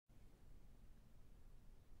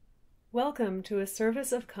Welcome to a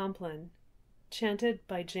Service of Compline, chanted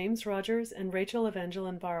by James Rogers and Rachel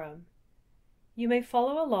Evangeline Barham. You may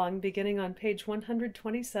follow along beginning on page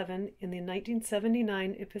 127 in the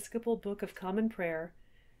 1979 Episcopal Book of Common Prayer,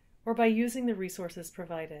 or by using the resources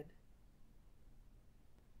provided.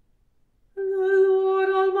 The Lord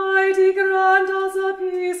Almighty grant us a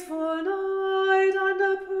peaceful night and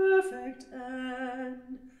a perfect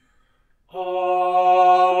end.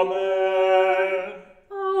 Amen.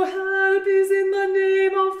 Our help is in the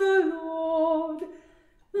name of the Lord,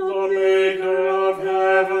 The Maker of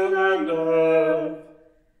heaven and earth.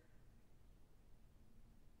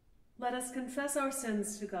 Let us confess our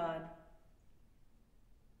sins to God.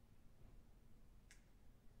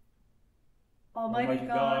 Almighty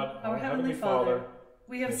God, our Heavenly Father,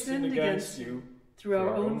 we have sinned against you through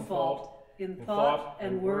our own fault, in thought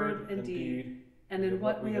and word and deed, and in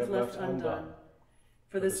what we have left undone.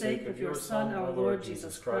 For the sake of your Son, our Lord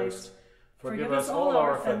Jesus Christ, forgive us all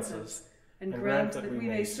our offenses, and grant that we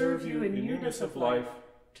may serve you in newness of life,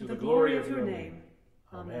 to the glory of your name.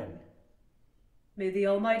 Amen. May the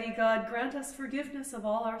Almighty God grant us forgiveness of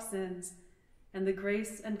all our sins, and the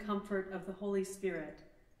grace and comfort of the Holy Spirit.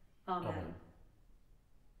 Amen.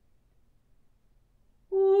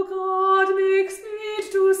 O God, make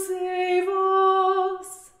speed to save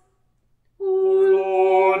us. O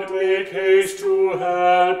Lord, make haste to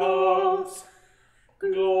help us.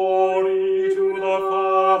 Glory to the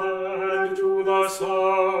Father, and to the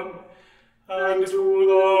Son, and to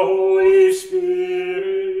the Holy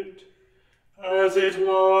Spirit, as it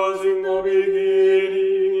was in the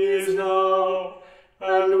beginning, is now,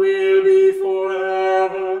 and will be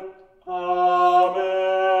forever.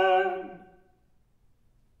 Amen.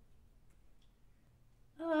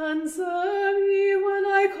 Answer me when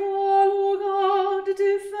I call, O God,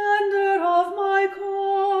 defender of my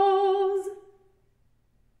cause.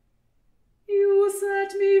 You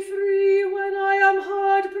set me free when I am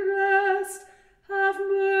hard-pressed. Have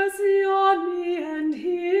mercy on me and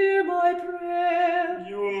hear my prayer.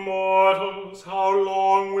 You mortals, how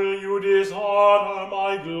long will you dishonor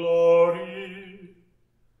my glory?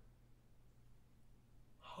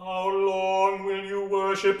 How long will you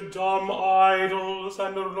worship dumb idols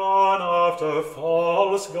and run after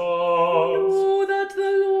false gods? Know that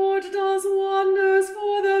the Lord does wonders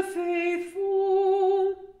for the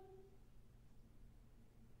faithful.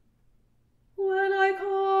 When I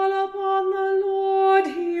call upon the Lord,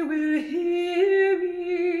 he will hear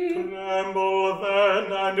me. Tremble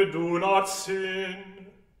then and do not sin.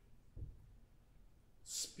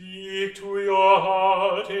 Speak to your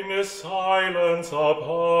heart in silence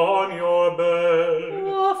upon your bed.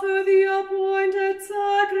 Offer the appointed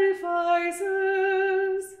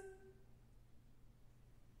sacrifices,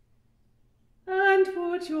 and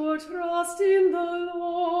put your trust in the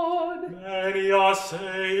Lord. Many are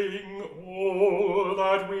saying, oh,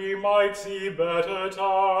 that we might see better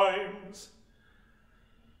times.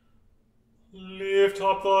 Lift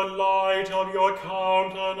up the light of your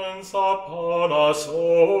countenance upon us, O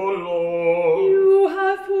Lord. You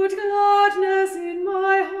have put gladness in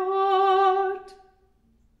my heart,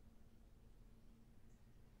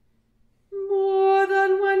 more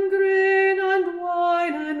than when grain and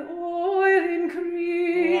wine and oil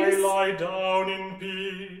increase. I lie down in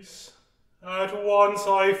peace. At once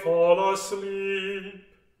I fall asleep.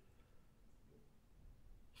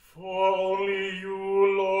 For only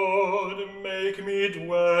you, Lord, make me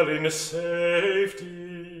dwell in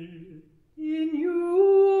safety. In you,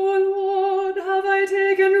 O Lord, have I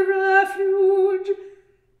taken refuge.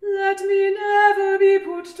 Let me never be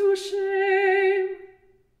put to shame.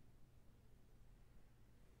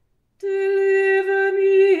 Deliver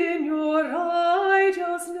me in your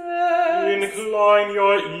righteousness. Incline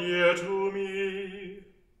your ear to me.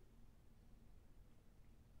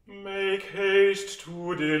 Make haste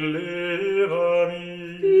to deliver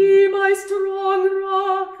me. Be my strong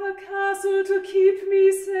rock, a castle to keep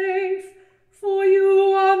me safe, for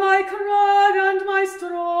you are my crag and my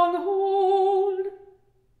stronghold.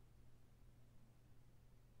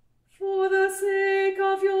 For the sake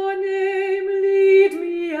of your name, lead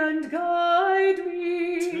me and guide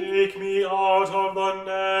me. Take me out of the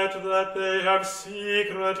net that they have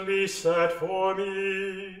secretly set for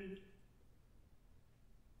me.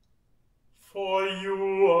 For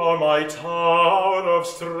you are my tower of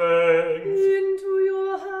strength. Into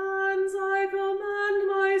your hands I commend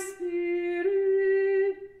my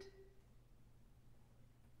spirit.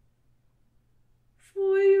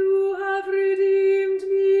 For you have redeemed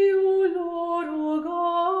me, O Lord, O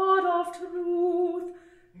God of truth.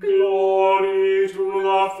 Glory to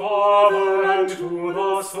the Father and to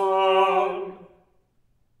the Son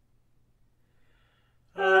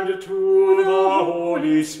and to the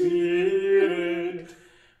Holy Spirit,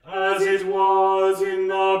 as it was in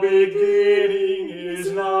the beginning,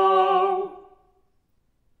 is now,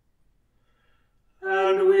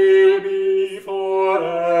 and will be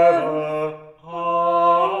forever.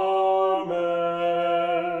 Amen.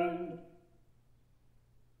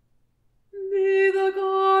 May the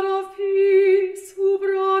God of peace, who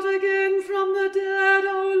brought again from the dead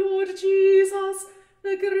our Lord Jesus,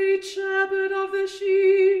 the great shepherd of the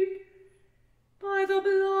sheep, by the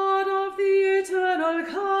blood of the eternal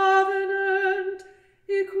covenant,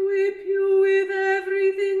 equip you with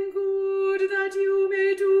everything good that you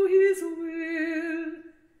may do his will,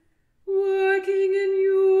 working in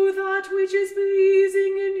you that which is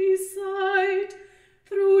pleasing in his sight,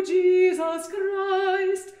 through Jesus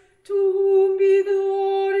Christ, to whom be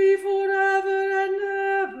glory forever and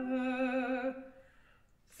ever.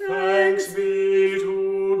 Thanks be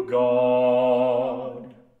to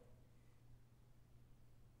God.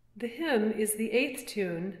 The hymn is the 8th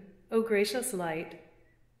tune, O Gracious Light,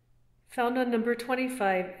 found on number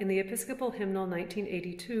 25 in the Episcopal Hymnal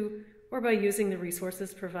 1982, or by using the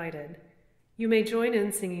resources provided. You may join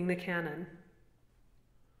in singing the Canon.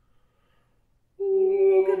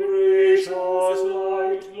 O gracious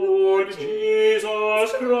light, Lord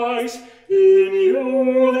Jesus Christ, in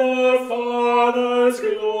you the Father's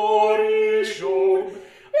glory shone.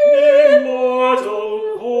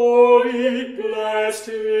 Immortal, holy, blessed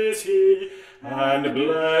is he, and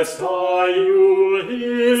blessed are you,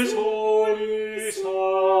 his holy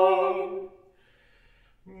Son.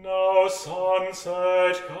 Now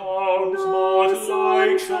sunset comes, but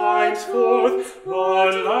light shines forth,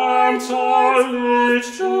 but lamps are lit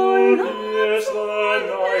to pierce the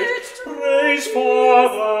night. Praise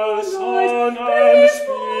Father, Son, and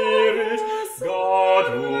Spirit, God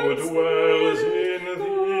who dwells in the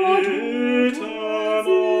eternal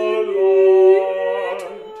light.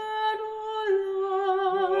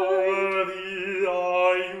 Worthy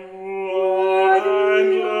are you of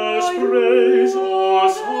endless praise, O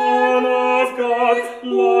Son of God,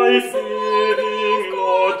 life-giving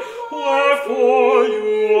Lord, wherefore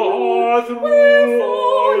you are through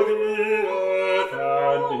all the earth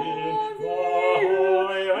and in the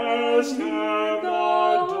highest heaven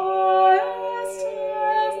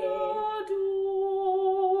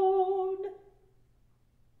adored.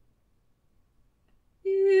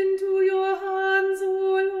 Into your hands, O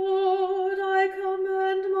Lord, I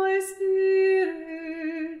commend my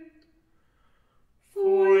spirit.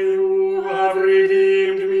 For you have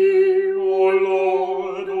redeemed me, O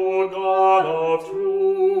Lord, O God of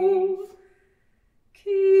truth.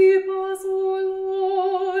 Keep us, O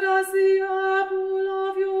Lord, as the apple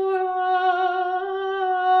of your eye.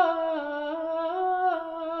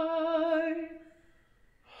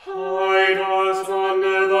 Hide us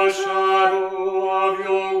under the shadow of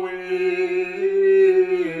your wings.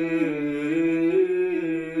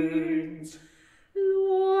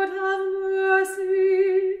 Lord, have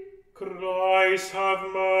mercy. Christ, have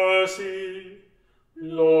mercy.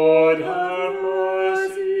 Lord, have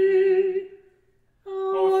mercy.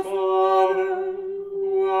 Our Father,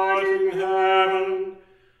 who art in heaven,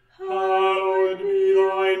 hallowed be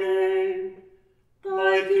thy name.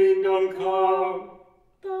 Thy kingdom come,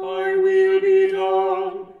 thy will be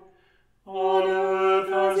done, on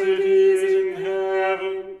earth as it is in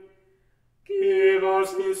heaven. Give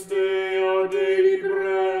us this day our daily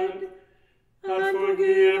bread, and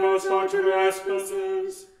forgive us our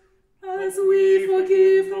trespasses, as we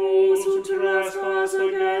forgive those who trespass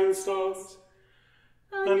against us.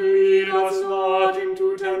 And lead us not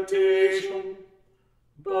into temptation,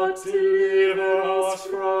 but deliver us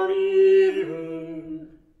from evil.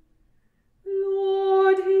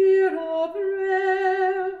 Lord, hear our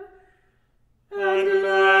prayer. And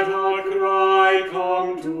let our cry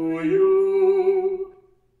come to you.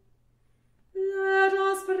 Let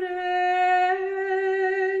us pray.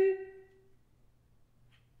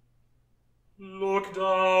 Look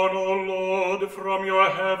down, O Lord, from your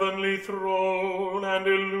heavenly throne, and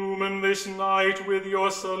illumine this night with your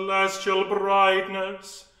celestial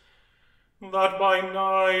brightness, that by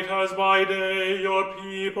night as by day your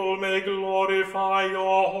people may glorify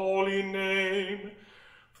your holy name,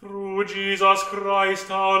 through Jesus Christ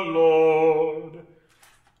our Lord.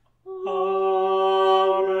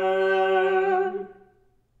 Amen.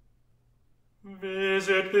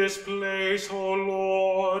 Visit this place, O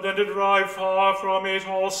Lord, and drive far from it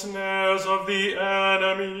all snares of the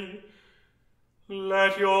enemy.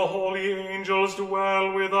 Let your holy angels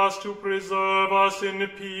dwell with us to preserve us in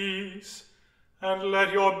peace, and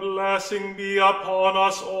let your blessing be upon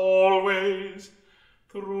us always,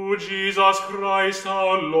 Through Jesus Christ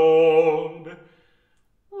our Lord.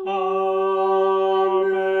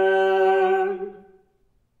 Amen.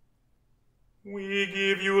 We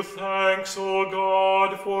give you thanks, O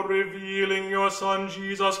God, for revealing your Son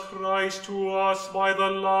Jesus Christ to us by the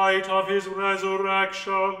light of his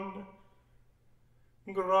resurrection.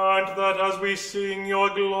 Grant that as we sing your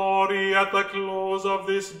glory at the close of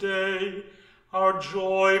this day, our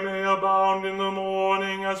joy may abound in the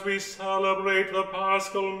morning as we celebrate the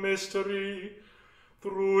Paschal mystery.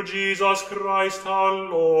 Through Jesus Christ our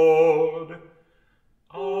Lord.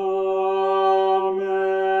 Amen.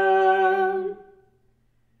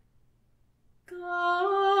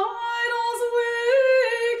 Guide us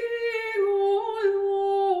waking, O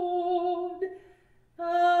Lord,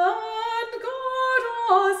 and guard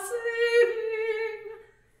us sleeping,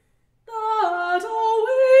 that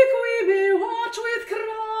awake we may watch with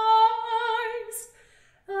Christ,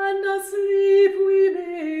 and asleep we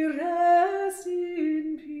may rest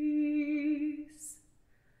in peace.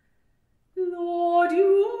 Lord,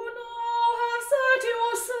 you now have set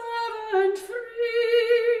your servant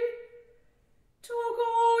free to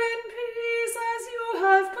go in peace as you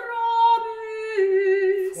have promised.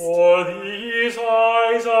 For these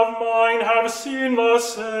eyes of mine have seen the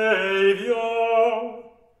Saviour,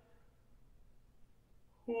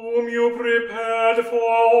 whom you prepared for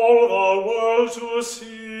all the world to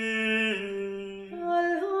see. A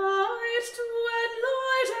light to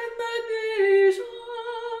enlighten the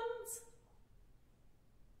nations,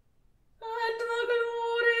 and the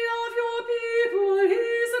glory of your people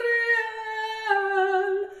Israel.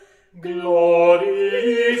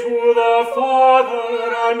 Glory to the Father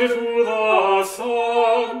and to the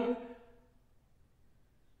Son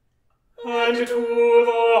and to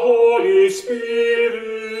the Holy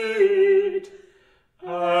Spirit,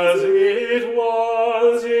 as it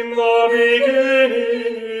was in the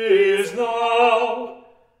beginning, is now,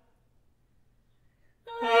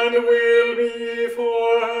 and will be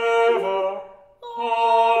forever.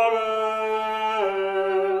 Amen.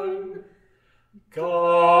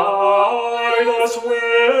 Guide us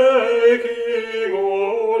waking, O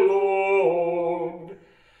Lord,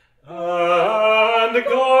 and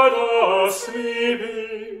guard us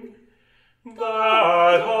sleeping,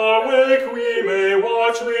 that awake we may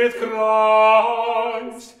watch with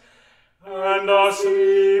Christ, and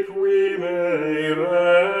asleep we may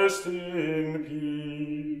rest in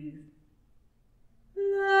peace.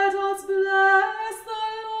 Let us bless the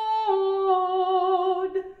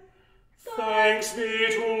Lord. Thanks be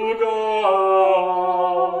to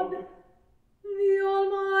God. The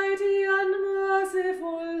Almighty and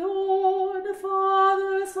merciful Lord,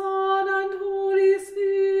 Father, Son, and Holy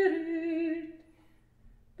Spirit,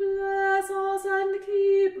 bless us and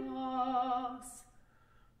keep us.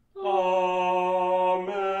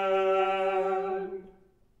 Amen.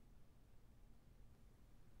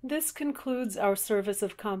 This concludes our service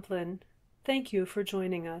of Compline. Thank you for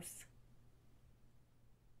joining us.